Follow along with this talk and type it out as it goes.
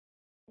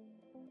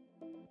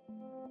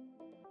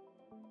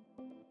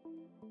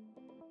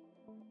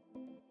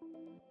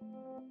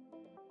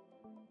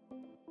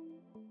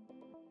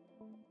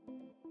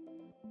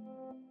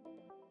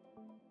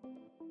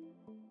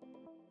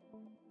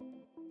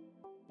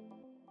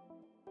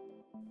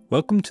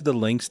Welcome to the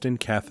Langston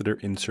Catheter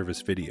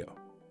in-service video.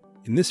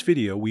 In this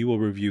video, we will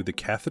review the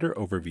catheter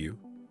overview,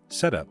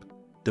 setup,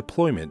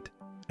 deployment,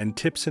 and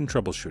tips and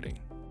troubleshooting.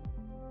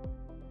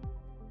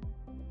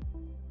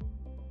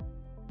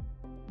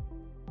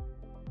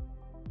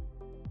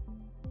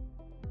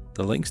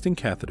 The Langston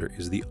catheter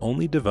is the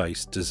only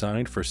device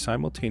designed for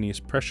simultaneous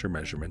pressure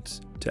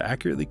measurements to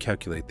accurately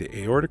calculate the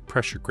aortic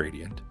pressure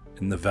gradient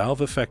in the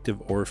valve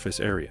effective orifice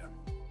area.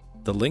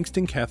 The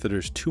Langston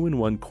catheter's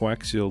 2-in-1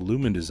 coaxial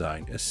lumen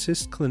design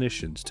assists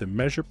clinicians to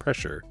measure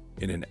pressure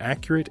in an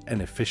accurate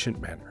and efficient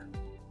manner.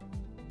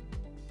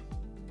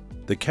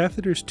 The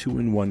catheter's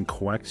 2-in-1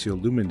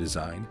 coaxial lumen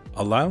design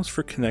allows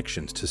for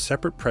connections to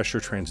separate pressure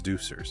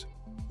transducers.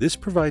 This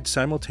provides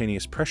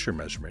simultaneous pressure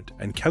measurement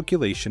and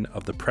calculation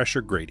of the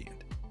pressure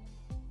gradient.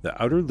 The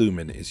outer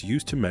lumen is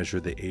used to measure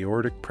the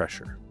aortic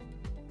pressure,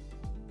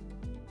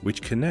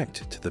 which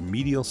connect to the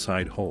medial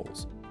side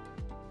holes.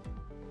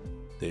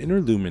 The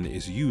inner lumen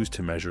is used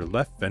to measure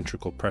left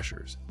ventricle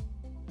pressures,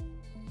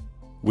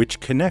 which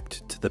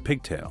connect to the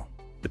pigtail.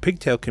 The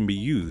pigtail can be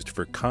used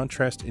for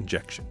contrast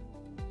injection.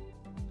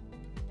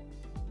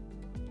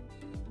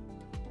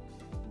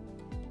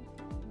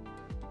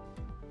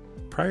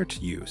 Prior to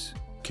use,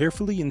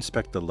 carefully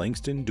inspect the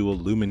Langston Dual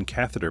Lumen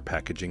Catheter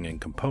packaging and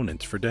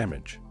components for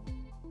damage.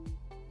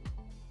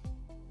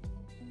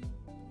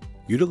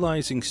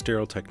 Utilizing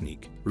sterile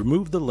technique,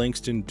 remove the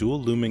Langston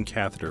Dual Lumen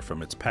Catheter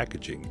from its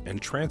packaging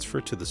and transfer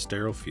to the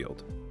sterile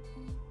field.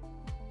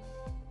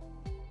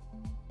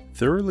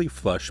 Thoroughly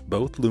flush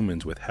both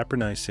lumens with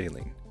heparinized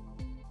saline.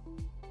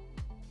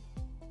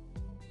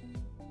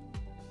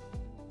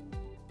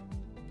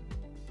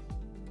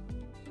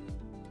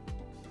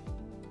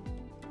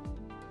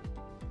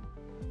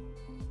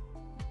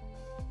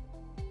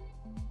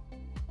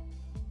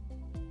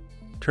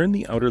 Turn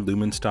the outer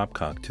lumen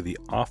stopcock to the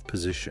off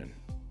position.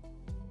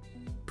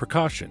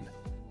 Precaution: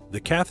 the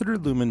catheter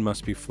lumen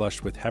must be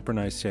flushed with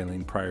heparinized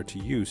saline prior to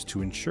use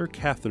to ensure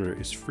catheter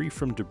is free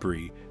from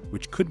debris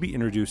which could be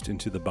introduced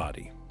into the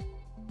body.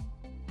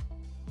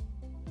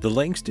 The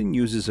Langston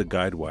uses a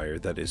guide wire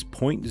that is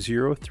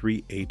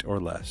 0.038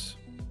 or less.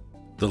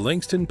 The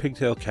Langston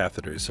pigtail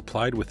catheter is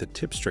supplied with a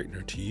tip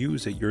straightener to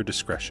use at your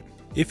discretion.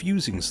 If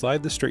using,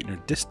 slide the straightener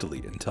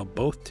distally until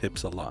both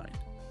tips align.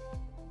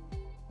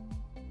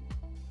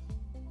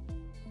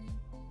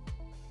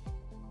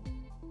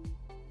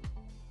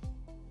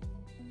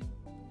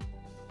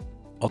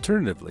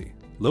 Alternatively,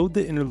 load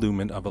the inner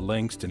lumen of a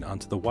Langston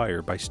onto the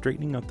wire by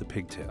straightening out the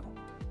pigtail.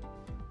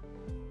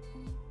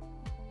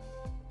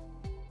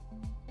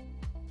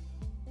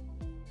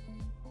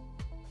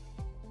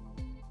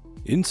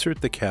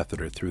 Insert the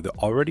catheter through the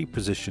already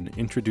positioned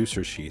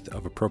introducer sheath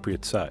of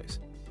appropriate size.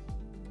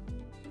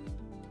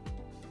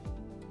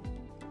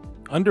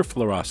 Under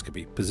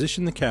fluoroscopy,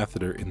 position the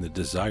catheter in the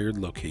desired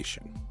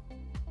location.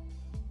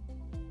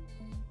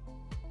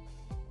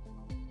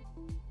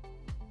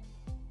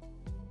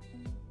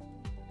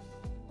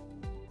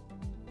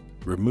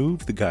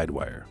 Remove the guide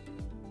wire.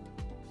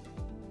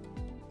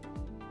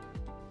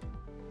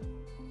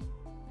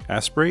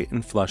 Aspirate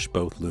and flush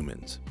both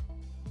lumens.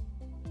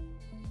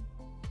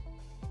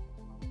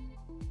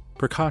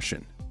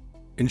 Precaution: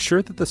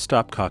 ensure that the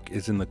stopcock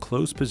is in the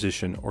closed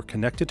position or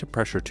connected to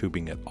pressure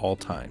tubing at all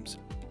times.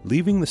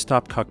 Leaving the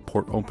stopcock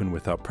port open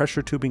without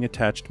pressure tubing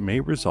attached may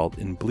result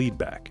in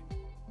bleedback.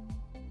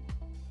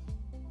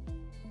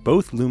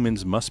 Both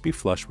lumens must be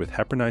flushed with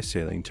heparinized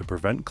saline to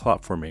prevent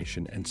clot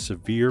formation and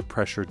severe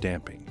pressure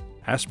damping.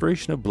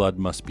 Aspiration of blood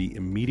must be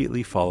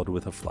immediately followed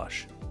with a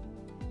flush.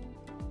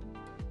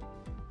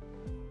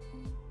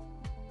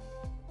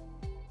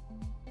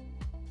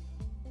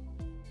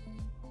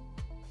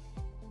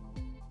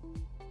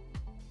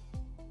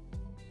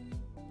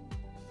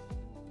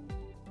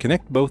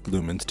 Connect both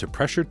lumens to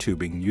pressure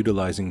tubing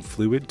utilizing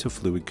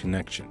fluid-to-fluid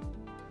connection.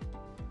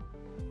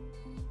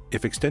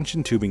 If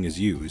extension tubing is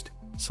used,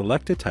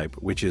 select a type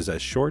which is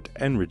as short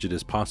and rigid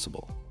as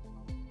possible.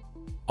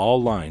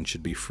 All lines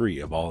should be free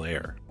of all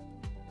air.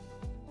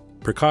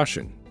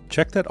 Precaution: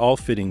 check that all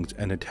fittings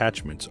and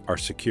attachments are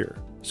secure,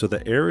 so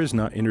that air is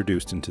not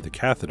introduced into the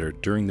catheter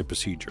during the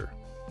procedure.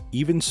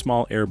 Even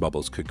small air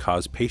bubbles could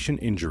cause patient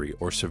injury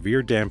or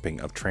severe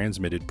damping of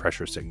transmitted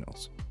pressure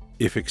signals.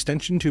 If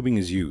extension tubing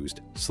is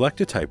used,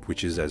 select a type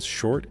which is as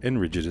short and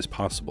rigid as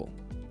possible.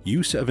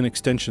 Use of an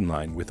extension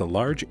line with a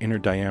large inner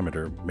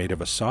diameter made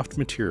of a soft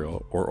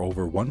material or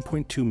over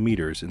 1.2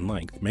 meters in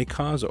length may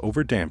cause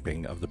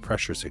overdamping of the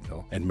pressure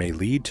signal and may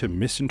lead to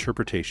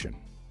misinterpretation.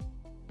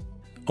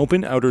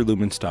 Open outer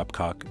lumen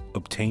stopcock,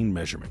 obtain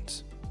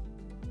measurements.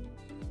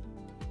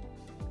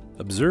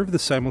 Observe the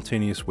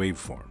simultaneous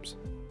waveforms.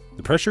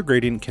 The pressure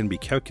gradient can be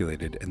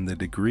calculated and the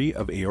degree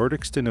of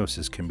aortic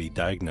stenosis can be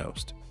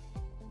diagnosed.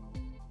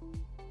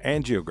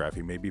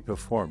 Angiography may be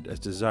performed as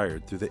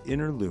desired through the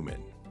inner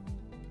lumen.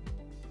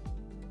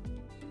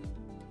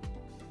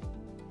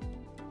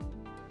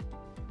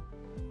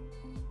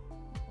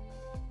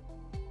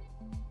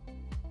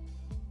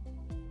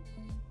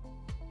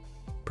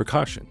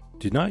 Precaution: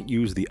 do not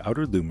use the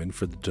outer lumen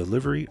for the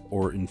delivery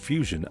or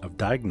infusion of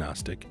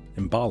diagnostic,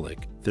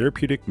 embolic,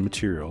 therapeutic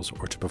materials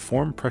or to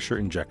perform pressure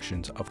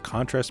injections of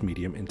contrast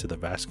medium into the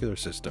vascular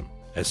system,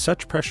 as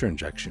such pressure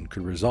injection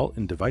could result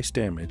in device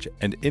damage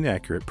and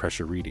inaccurate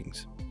pressure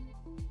readings.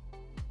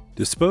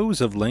 Dispose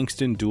of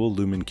Langston Dual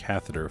Lumen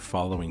Catheter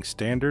following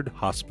standard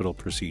hospital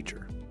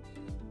procedure.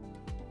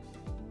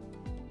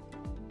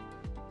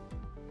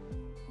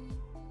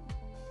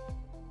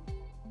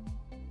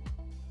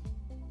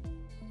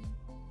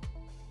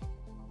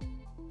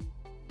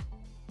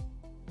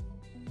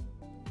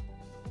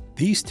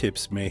 These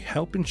tips may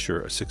help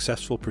ensure a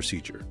successful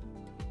procedure.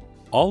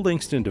 All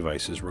Langston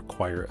devices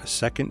require a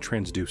second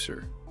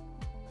transducer.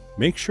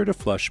 Make sure to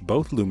flush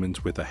both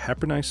lumens with a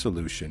heparinized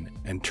solution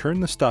and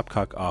turn the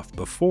stopcock off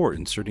before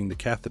inserting the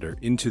catheter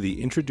into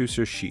the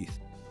introducer sheath.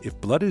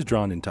 If blood is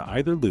drawn into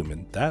either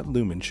lumen, that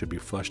lumen should be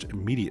flushed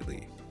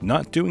immediately.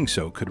 Not doing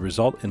so could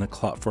result in a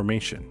clot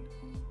formation.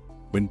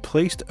 When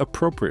placed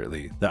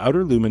appropriately, the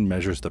outer lumen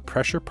measures the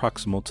pressure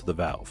proximal to the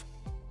valve.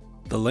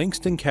 The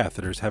Langston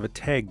catheters have a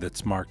tag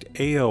that's marked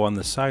AO on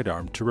the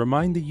sidearm to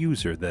remind the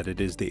user that it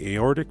is the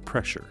aortic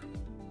pressure.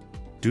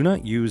 Do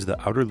not use the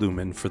outer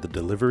lumen for the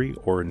delivery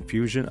or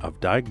infusion of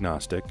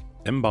diagnostic,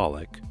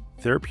 embolic,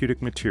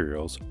 therapeutic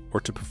materials,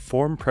 or to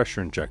perform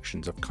pressure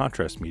injections of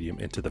contrast medium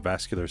into the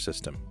vascular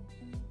system,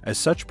 as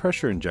such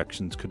pressure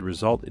injections could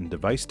result in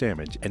device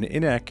damage and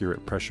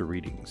inaccurate pressure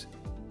readings.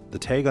 The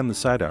tag on the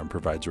sidearm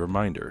provides a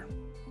reminder.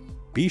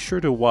 Be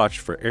sure to watch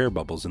for air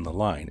bubbles in the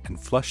line and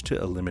flush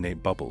to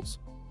eliminate bubbles.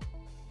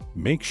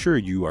 Make sure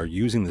you are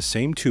using the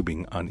same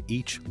tubing on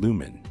each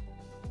lumen.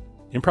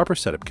 Improper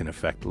setup can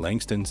affect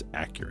Langston's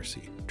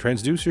accuracy.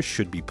 Transducers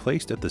should be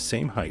placed at the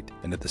same height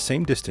and at the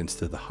same distance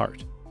to the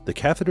heart. The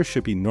catheter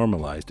should be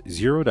normalized,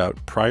 zeroed out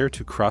prior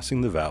to crossing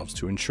the valves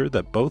to ensure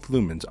that both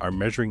lumens are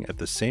measuring at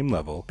the same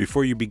level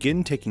before you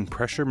begin taking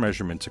pressure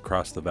measurements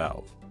across the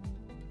valve.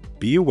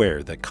 Be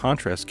aware that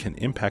contrast can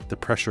impact the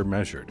pressure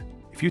measured.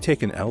 If you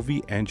take an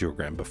LV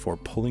angiogram before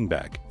pulling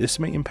back, this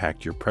may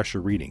impact your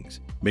pressure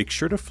readings. Make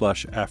sure to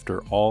flush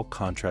after all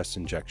contrast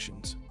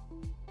injections.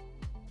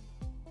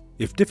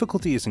 If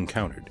difficulty is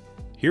encountered,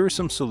 here are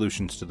some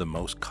solutions to the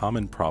most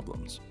common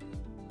problems.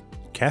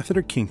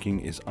 Catheter kinking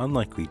is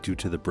unlikely due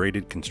to the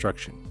braided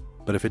construction,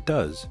 but if it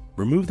does,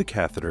 remove the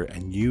catheter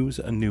and use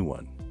a new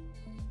one.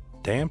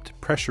 Damped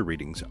pressure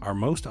readings are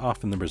most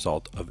often the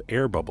result of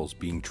air bubbles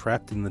being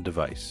trapped in the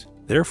device.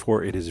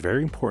 Therefore, it is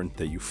very important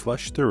that you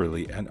flush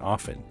thoroughly and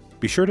often.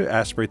 Be sure to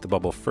aspirate the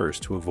bubble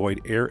first to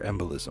avoid air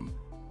embolism.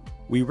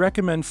 We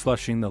recommend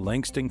flushing the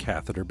Langston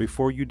catheter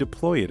before you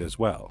deploy it as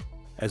well,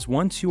 as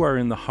once you are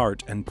in the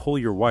heart and pull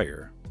your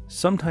wire,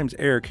 sometimes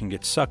air can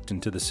get sucked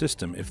into the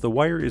system if the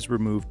wire is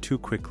removed too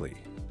quickly.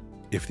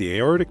 If the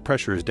aortic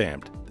pressure is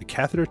damped, the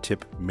catheter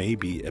tip may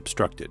be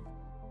obstructed.